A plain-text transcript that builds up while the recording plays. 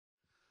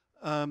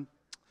Um,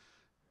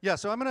 yeah,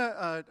 so I'm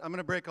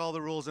gonna break all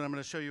the rules and I'm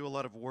gonna show you a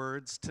lot of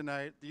words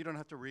tonight. You don't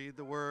have to read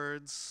the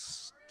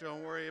words.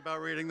 Don't worry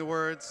about reading the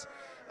words.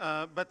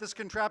 But this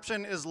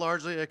contraption is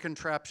largely a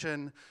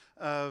contraption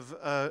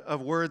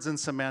of words and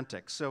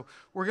semantics. So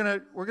we're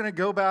gonna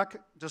go back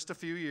just a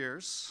few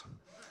years,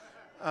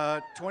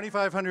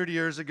 2,500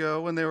 years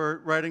ago, when they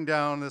were writing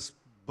down this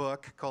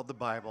book called the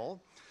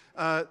Bible.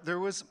 So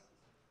this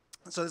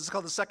is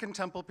called the Second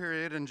Temple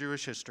period in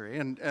Jewish history,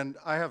 and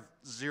I have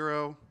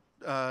zero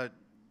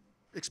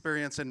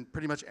experience in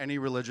pretty much any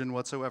religion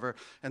whatsoever,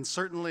 and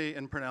certainly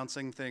in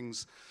pronouncing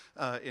things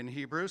in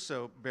Hebrew,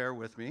 so bear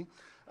with me.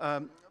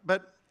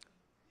 But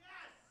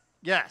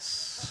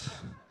yes,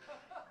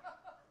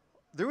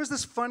 there was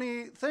this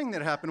funny thing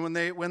that happened when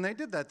they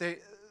did that.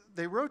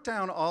 They wrote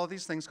down all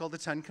these things called the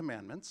Ten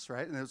Commandments,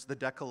 right? And it was the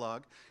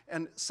Decalogue,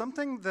 and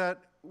something that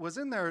was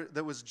in there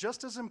that was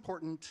just as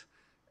important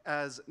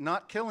as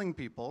not killing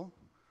people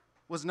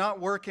was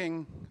not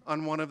working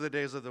on one of the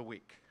days of the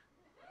week,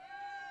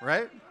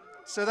 right?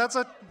 So that's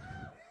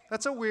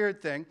a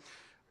weird thing,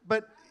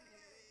 but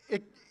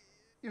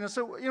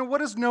what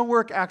does no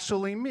work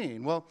actually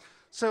mean? Well,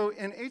 so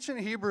in ancient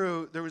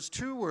Hebrew there was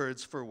two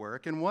words for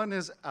work, and one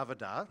is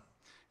avodah,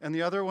 and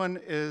the other one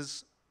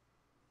is,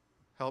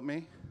 help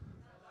me,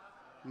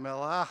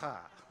 melacha.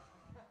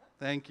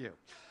 Thank you.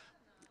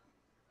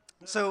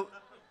 So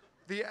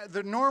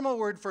the normal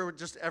word for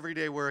just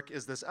everyday work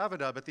is this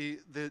avodah, but the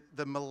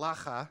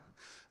melacha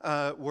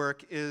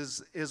work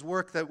is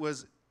work that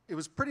was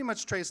pretty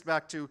much traced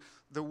back to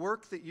the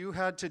work that you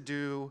had to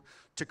do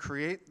to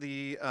create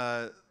the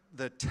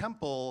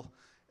temple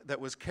that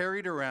was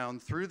carried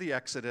around through the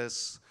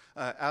Exodus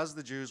as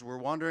the Jews were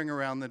wandering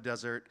around the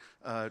desert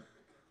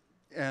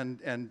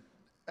and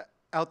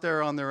out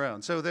there on their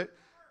own.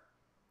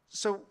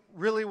 So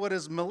really, what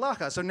is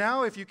melacha? So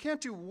now, if you can't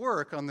do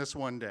work on this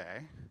one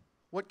day,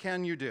 what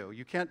can you do?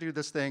 You can't do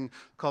this thing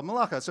called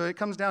melacha. So it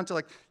comes down to,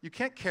 like, you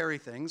can't carry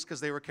things because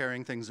they were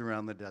carrying things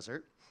around the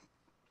desert.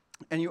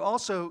 And you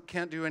also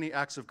can't do any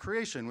acts of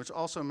creation, which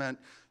also meant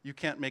you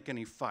can't make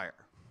any fire.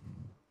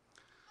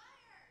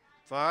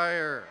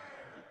 Fire.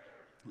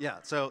 Yeah,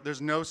 so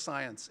there's no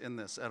science in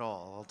this at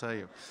all, I'll tell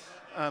you.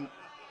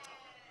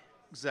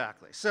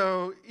 Exactly.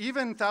 So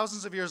even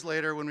thousands of years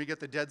later, when we get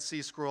the Dead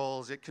Sea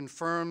Scrolls, it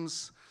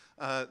confirms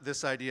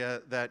this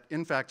idea that,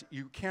 in fact,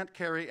 you can't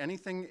carry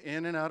anything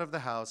in and out of the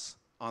house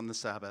on the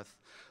Sabbath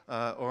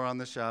or on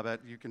the Shabbat.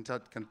 You can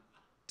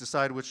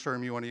decide which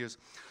term you want to use.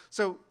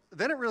 So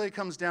then it really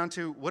comes down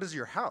to, what is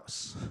your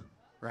house,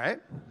 right?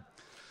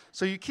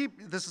 So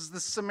this is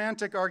the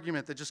semantic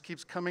argument that just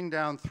keeps coming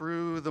down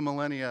through the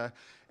millennia.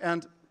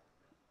 And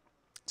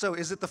so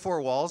is it the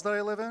four walls that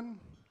I live in?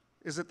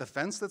 Is it the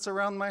fence that's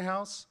around my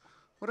house?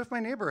 What if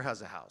my neighbor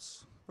has a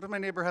house? What if my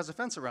neighbor has a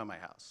fence around my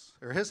house,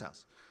 or his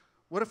house?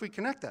 What if we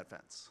connect that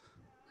fence?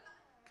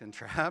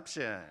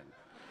 Contraption,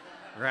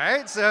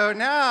 right? So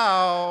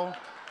now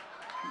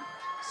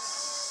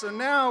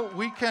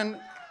we can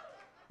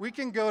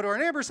go to our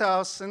neighbor's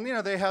house, and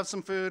they have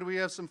some food, we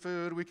have some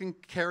food, we can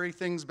carry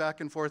things back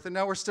and forth, and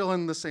now we're still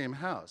in the same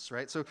house,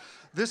 right? So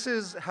this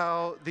is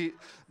how the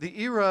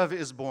Eruv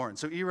is born.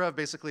 So Eruv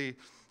basically,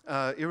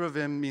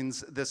 Eruvim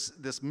means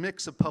this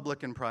mix of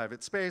public and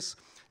private space,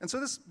 and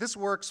so this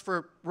works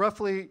for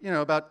roughly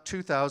about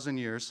 2,000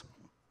 years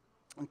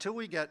until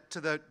we get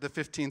to the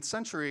 15th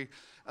century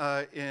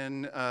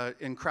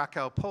in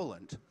Krakow,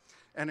 Poland.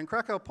 And in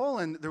Krakow,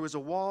 Poland, there was a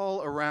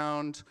wall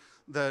around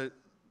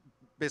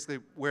basically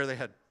where they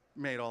had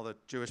made all the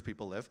Jewish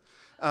people live,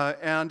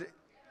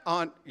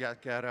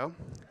 ghetto.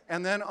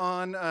 And then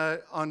on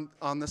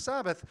the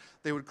Sabbath,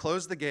 they would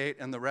close the gate,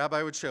 and the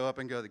rabbi would show up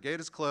and go, "The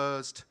gate is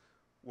closed.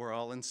 We're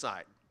all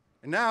inside."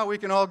 And now we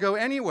can all go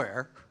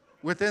anywhere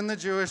within the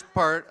Jewish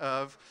part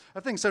of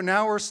things. So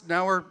now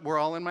we're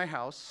all in my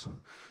house,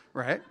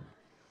 right?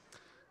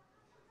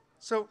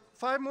 So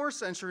 5 more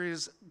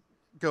centuries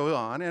go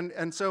on,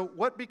 and so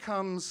what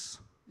becomes,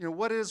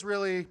 what is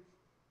really,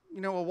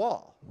 a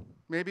wall?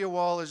 Maybe a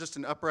wall is just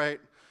an upright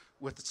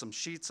with some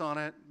sheets on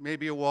it.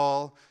 Maybe a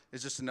wall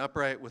is just an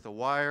upright with a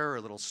wire or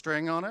a little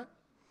string on it.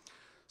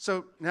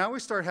 So now we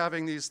start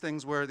having these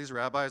things where these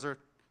rabbis are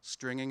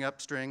stringing up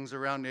strings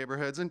around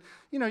neighborhoods. And,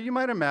 you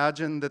might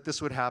imagine that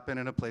this would happen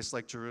in a place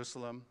like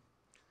Jerusalem.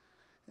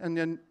 And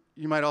then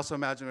you might also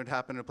imagine it would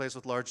happen in a place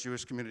with large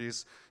Jewish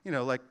communities,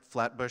 like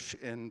Flatbush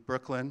in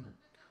Brooklyn,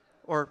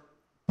 or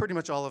pretty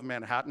much all of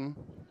Manhattan,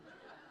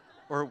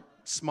 or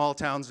small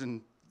towns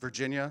in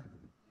Virginia,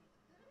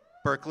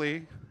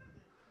 Berkeley,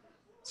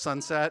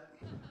 Sunset,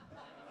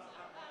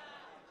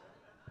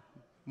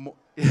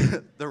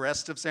 the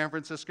rest of San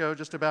Francisco,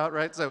 just about,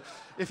 right? So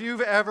if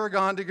you've ever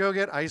gone to go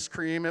get ice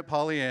cream at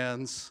Polly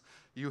Ann's,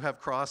 you have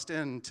crossed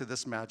into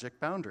this magic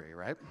boundary,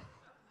 right?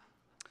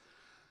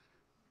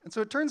 And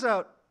so it turns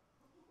out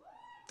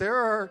there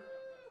are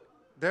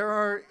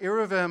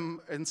Eruvim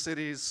in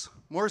cities,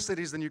 more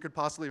cities than you could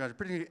possibly imagine.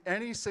 Pretty much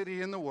any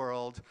city in the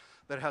world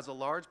that has a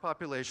large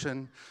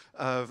population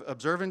of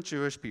observant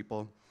Jewish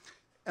people.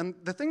 And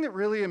the thing that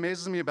really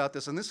amazes me about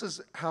this, and this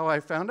is how I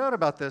found out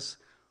about this,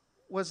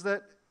 was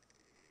that,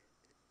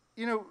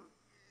 you know,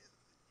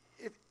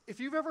 if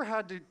you've ever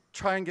had to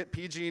try and get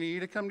PG&E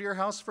to come to your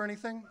house for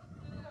anything,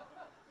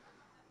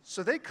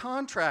 so they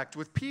contract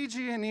with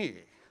PG&E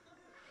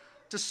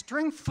to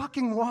string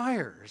fucking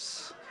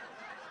wires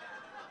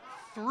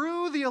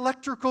through the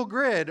electrical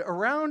grid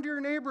around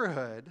your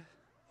neighborhood.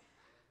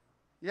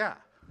 Yeah,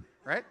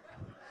 right?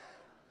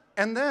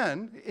 And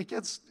then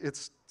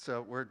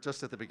so we're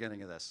just at the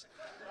beginning of this.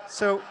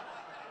 So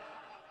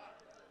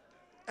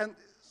then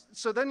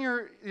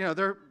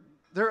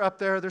they're up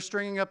there, they're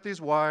stringing up these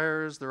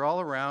wires, they're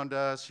all around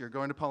us, you're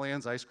going to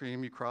Pollyanna's ice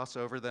cream, you cross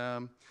over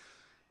them.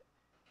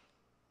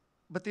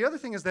 But the other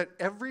thing is that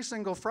every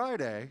single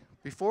Friday,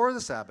 before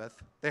the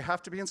Sabbath, they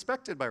have to be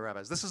inspected by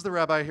rabbis. This is the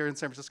rabbi here in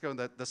San Francisco in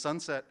the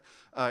Sunset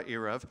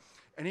Eruv,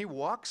 and he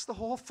walks the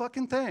whole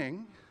fucking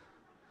thing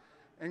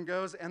and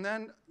goes, and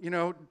then,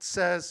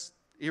 says,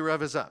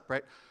 Eruv is up,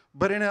 right?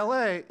 But in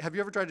LA, have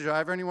you ever tried to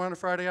drive anyone on a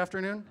Friday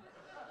afternoon?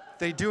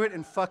 They do it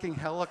in fucking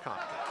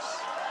helicopters.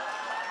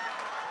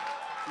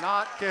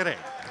 Not kidding.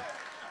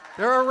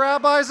 There are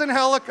rabbis in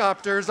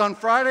helicopters on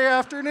Friday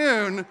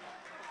afternoon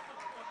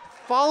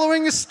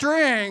following a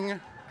string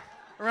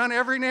around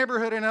every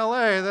neighborhood in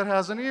LA that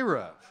has an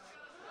Eruv.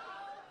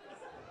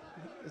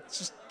 It's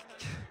just,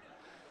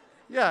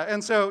 yeah,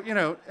 and so,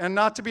 and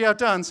not to be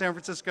outdone, San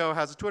Francisco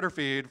has a Twitter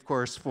feed, of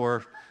course,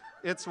 for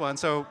its one.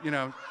 So,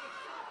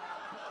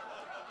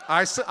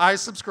 I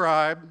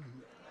subscribe.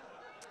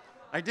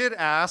 I did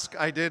ask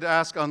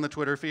on the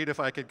Twitter feed if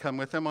I could come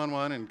with him on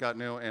one and got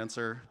no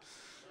answer.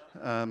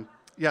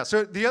 Yeah,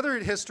 so the other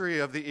history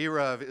of the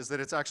Eruv is that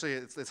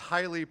it's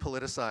highly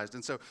politicized.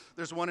 And so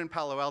there's one in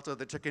Palo Alto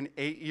that took an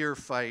 8-year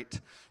fight,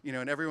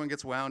 and everyone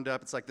gets wound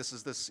up. It's like, this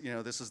is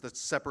the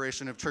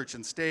separation of church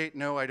and state.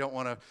 No, I don't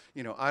want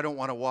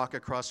to walk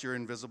across your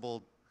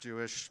invisible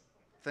Jewish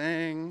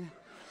thing,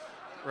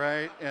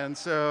 right? And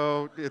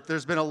so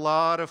there's been a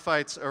lot of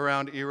fights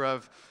around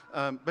Eruv,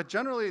 but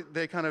generally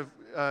they kind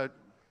of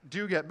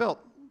do get built.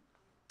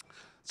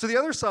 So the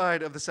other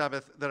side of the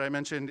Sabbath that I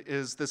mentioned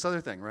is this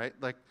other thing, right?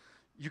 Like,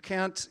 you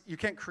can't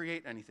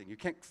create anything. You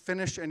can't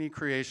finish any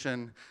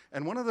creation.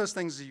 And one of those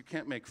things is you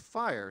can't make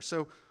fire.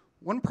 So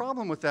one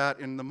problem with that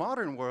in the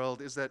modern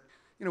world is that,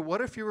 what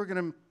if you were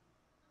going to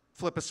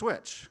flip a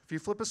switch? If you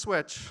flip a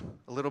switch,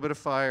 a little bit of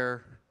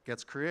fire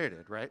gets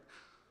created, right?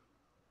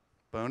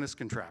 Bonus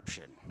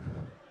contraption.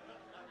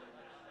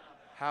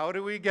 How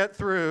do we get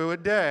through a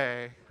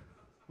day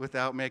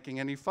without making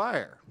any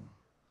fire?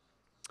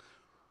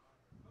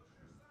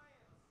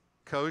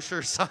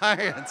 Kosher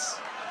science.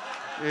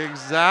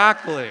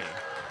 Exactly.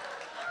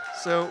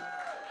 So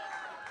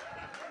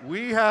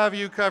we have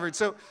you covered.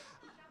 So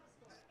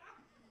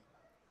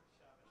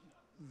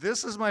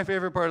this is my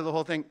favorite part of the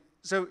whole thing.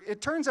 So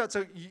it turns out,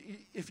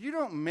 if you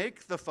don't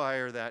make the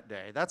fire that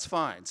day, that's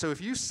fine. So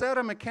if you set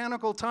a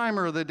mechanical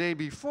timer the day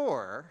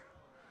before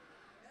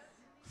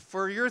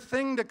for your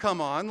thing to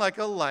come on, like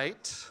a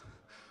light,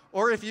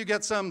 or if you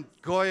get some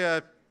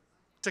Goya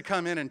to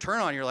come in and turn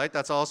on your light,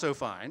 that's also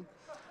fine.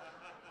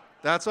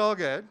 That's all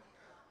good.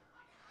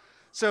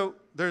 So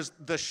there's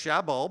the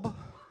shabulb,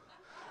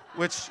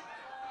 which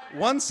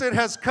once it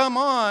has come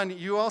on,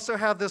 you also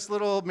have this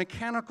little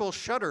mechanical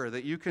shutter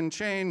that you can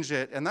change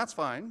it, and that's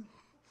fine.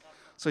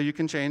 So you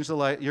can change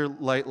your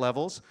light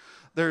levels.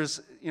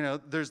 There's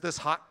this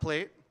hot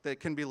plate that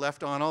can be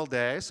left on all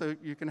day, so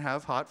you can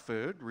have hot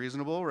food,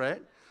 reasonable,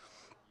 right?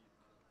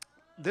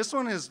 This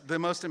one is the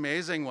most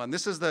amazing one.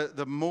 This is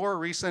the more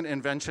recent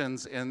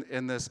inventions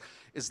in this,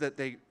 is that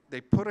they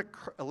put an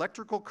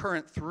electrical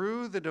current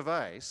through the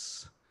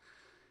device,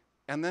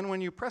 and then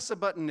when you press a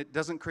button, it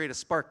doesn't create a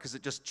spark because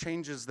it just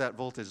changes that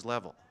voltage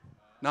level.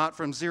 Not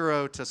from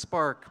 0 to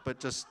spark, but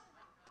just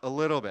a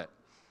little bit.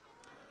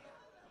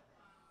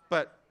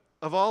 But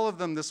of all of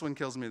them, this one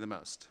kills me the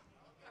most.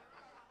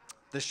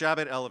 The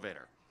Shabbat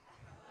elevator.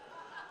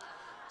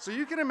 So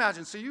you can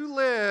imagine, so you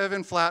live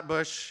in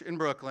Flatbush in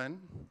Brooklyn,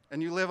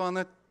 and you live on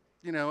the,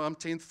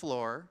 umpteenth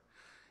floor,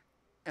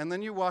 and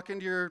then you walk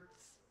into your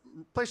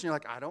place, and you're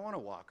like, I don't want to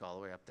walk all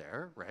the way up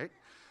there, right?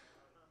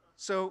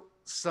 So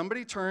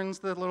somebody turns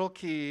the little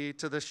key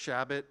to the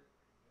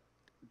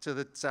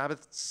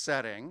Sabbath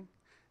setting,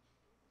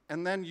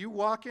 and then you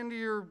walk into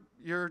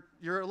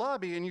your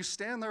lobby, and you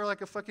stand there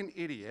like a fucking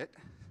idiot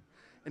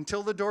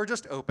until the door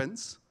just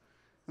opens,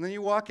 and then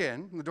you walk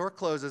in, and the door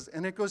closes,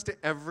 and it goes to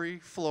every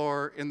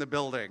floor in the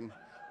building,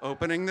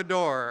 opening the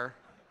door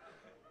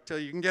till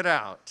you can get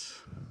out.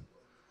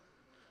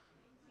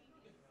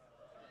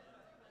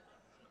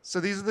 So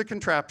these are the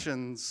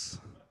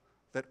contraptions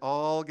that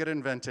all get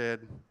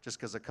invented just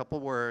because a couple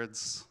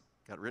words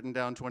got written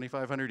down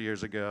 2,500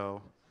 years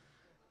ago.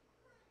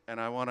 And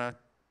I want to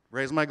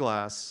raise my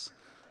glass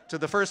to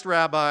the first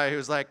rabbi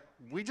who's like,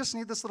 we just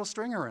need this little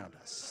string around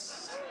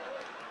us.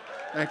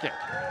 Thank you.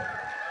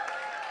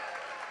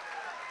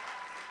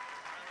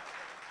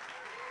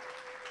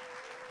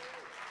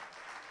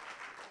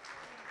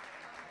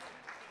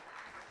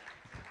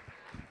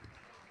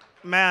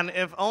 Man,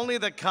 if only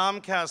the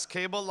Comcast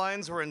cable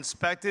lines were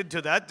inspected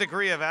to that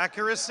degree of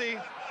accuracy.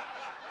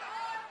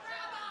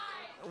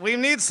 We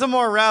need some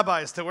more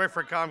rabbis to work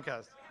for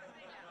Comcast.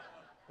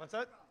 What's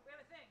that? We have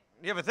a thing.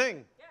 You have a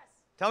thing? Yes.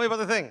 Tell me about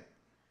the thing.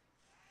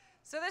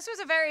 So this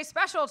was a very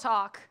special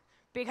talk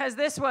because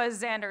this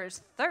was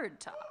Xander's third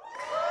talk.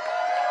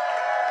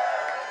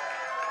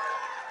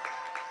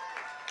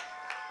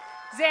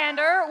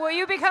 Xander, will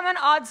you become an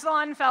Odd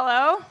Salon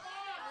Fellow?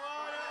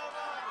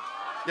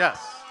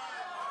 Yes.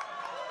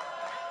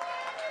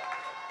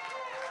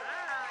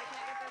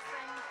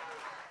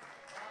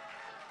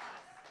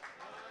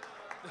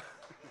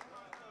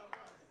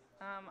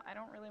 I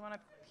don't really want to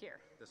hear.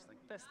 This thing.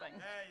 This thing.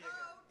 There you go.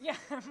 Yeah,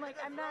 I'm like,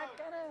 I'm not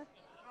gonna.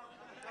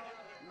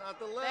 Not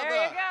the leather.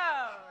 There you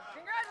go.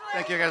 Congratulations.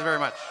 Thank you guys very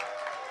much.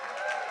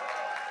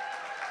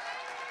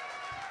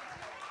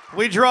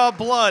 We draw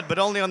blood, but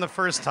only on the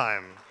first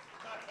time.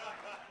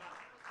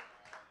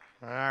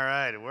 All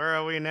right, where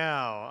are we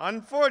now?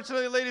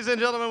 Unfortunately, ladies and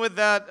gentlemen, with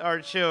that,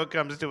 our show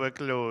comes to a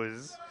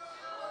close.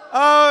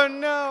 Oh,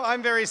 no,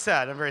 I'm very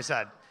sad. I'm very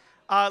sad.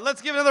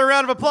 Let's give another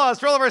round of applause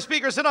for all of our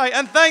speakers tonight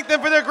and thank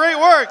them for their great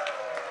work.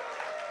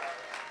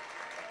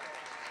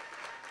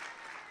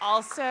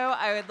 Also,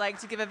 I would like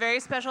to give a very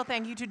special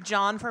thank you to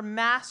John for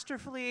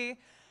masterfully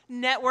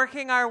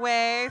networking our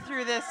way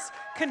through this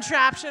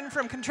contraption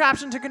from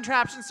contraption to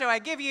contraption. So I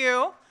give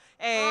you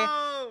a,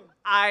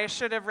 I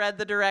should have read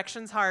the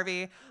directions,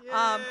 Harvey.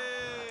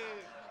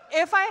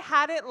 If I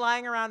had it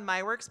lying around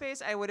my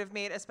workspace, I would have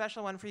made a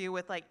special one for you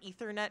with like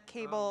Ethernet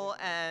cable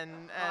and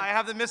I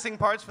have the missing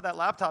parts for that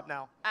laptop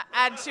now.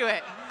 Add to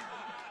it.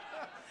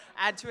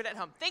 Add to it at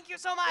home. Thank you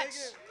so much.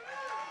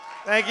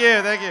 Thank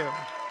you, thank you.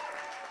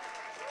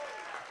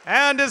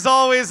 And as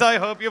always, I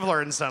hope you've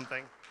learned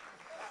something.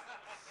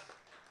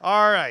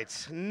 All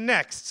right,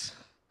 next.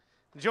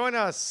 Join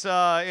us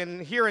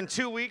here in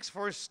 2 weeks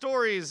for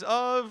Stories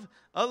of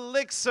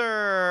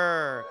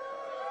Elixir.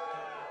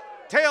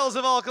 Tales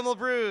of Alchemical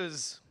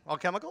Brews.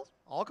 Alchemical?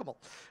 Alchemical.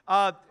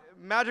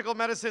 Magical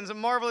medicines,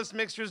 marvelous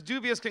mixtures,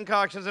 dubious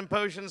concoctions, and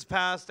potions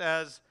passed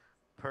as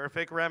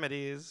perfect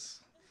remedies.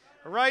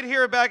 Right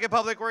here back at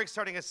Public Works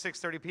starting at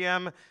 6:30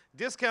 p.m.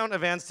 Discount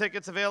advance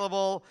tickets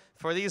available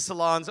for these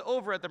salons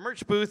over at the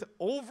merch booth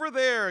over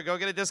there. Go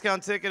get a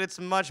discount ticket. It's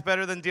much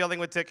better than dealing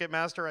with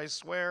Ticketmaster, I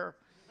swear.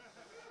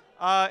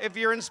 If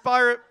you're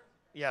inspired,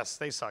 yes,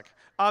 they suck.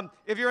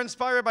 If you're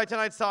inspired by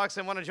tonight's talks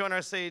and want to join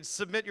our stage,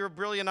 submit your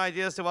brilliant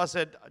ideas to us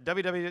at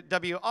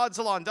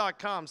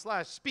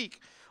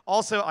www.oddsalon.com/speak.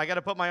 Also, I got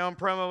to put my own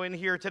promo in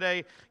here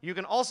today. You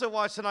can also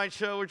watch tonight's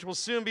show, which will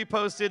soon be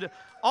posted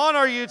on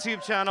our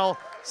YouTube channel.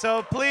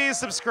 So please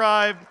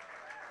subscribe.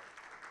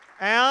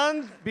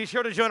 And be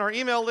sure to join our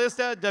email list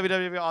at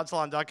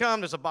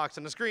www.oddsalon.com. There's a box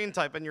on the screen.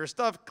 Type in your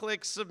stuff,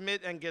 click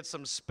submit, and get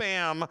some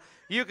spam.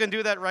 You can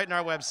do that right on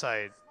our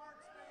website.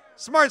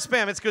 Smart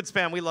spam. It's good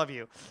spam. We love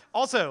you.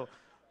 Also,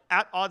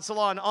 at Odd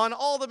Salon on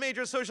all the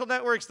major social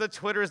networks, the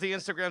Twitters, the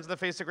Instagrams, the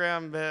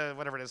Faceagram,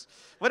 whatever it is.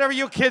 Whatever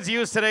you kids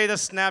use today, the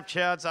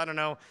Snapchats, I don't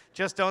know.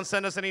 Just don't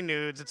send us any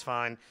nudes. It's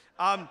fine.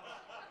 But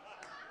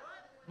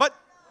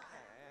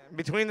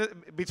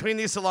between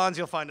these salons,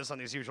 you'll find us on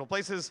these usual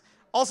places.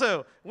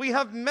 Also, we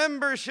have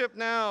membership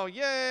now.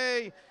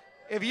 Yay!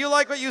 If you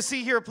like what you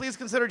see here, please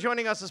consider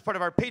joining us as part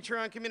of our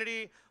Patreon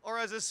community or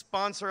as a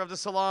sponsor of the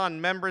salon.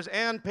 Members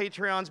and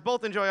Patreons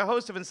both enjoy a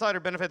host of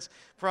insider benefits,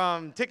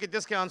 from ticket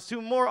discounts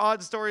to more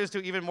odd stories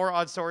to even more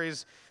odd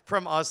stories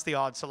from us, the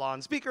Odd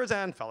Salon speakers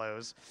and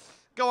fellows.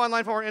 Go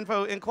online for more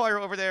info, inquire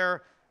over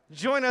there.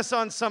 Join us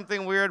on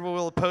Something Weird, where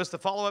we'll post the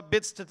follow-up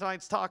bits to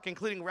tonight's talk,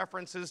 including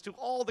references to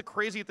all the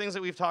crazy things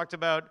that we've talked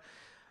about.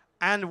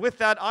 And with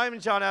that, I'm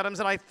John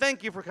Adams, and I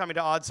thank you for coming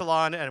to Odd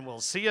Salon, and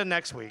we'll see you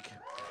next week.